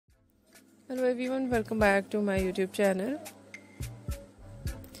Hello everyone, welcome back to my YouTube channel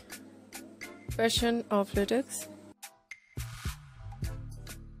Fashion of Latex.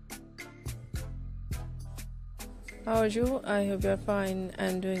 How are you? I hope you are fine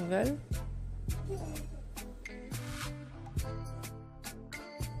and doing well.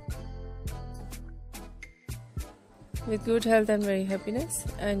 With good health and very happiness,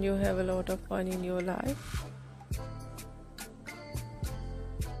 and you have a lot of fun in your life.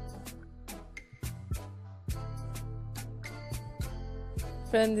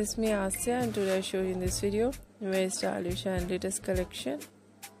 Friend, this is me Asya, and today I show you in this video very stylish and latest collection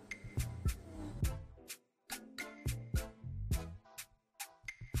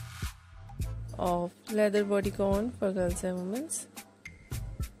of leather bodycon for girls and women.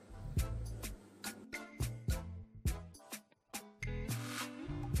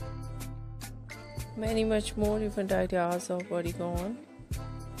 Many much more different ideas of bodycon.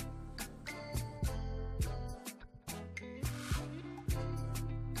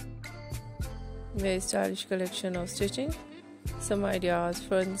 Very stylish collection of stitching, some ideas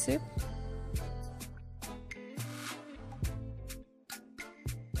front zip,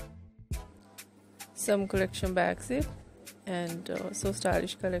 some collection back zip, and so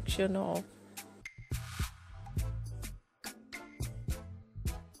stylish collection of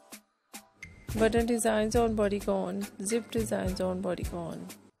button designs on bodycon, zip designs on bodycon.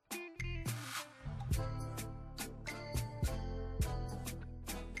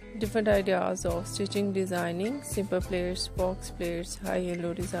 Different ideas of stitching, designing, simple plaits, box plaits, high and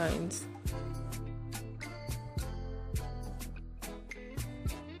low designs.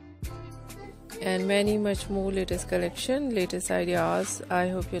 And many much more latest collection, latest ideas. I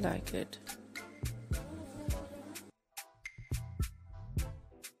hope you like it.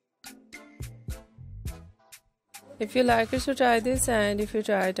 If you like it, so try this, and if you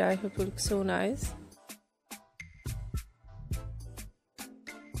try it, I hope it looks so nice.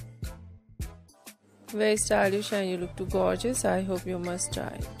 Very stylish and you look too gorgeous. I hope you must try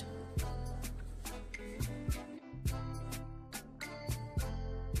it.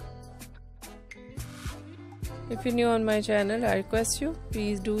 If you're new on my channel, I request you,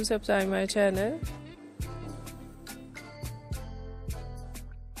 please do subscribe my channel.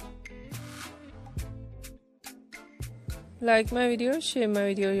 Like my video, share my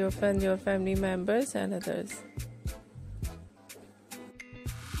video, your friends, your family members and others.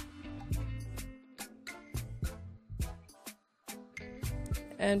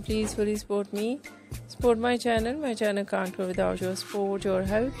 And please fully support me, support my channel. My channel can't grow without your support, your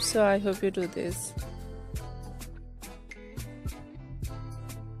help, so I hope you do this.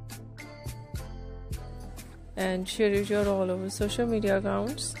 And share it your all over social media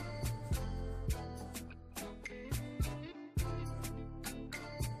accounts.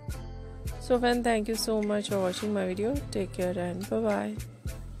 So friends, thank you so much for watching my video. Take care and bye bye.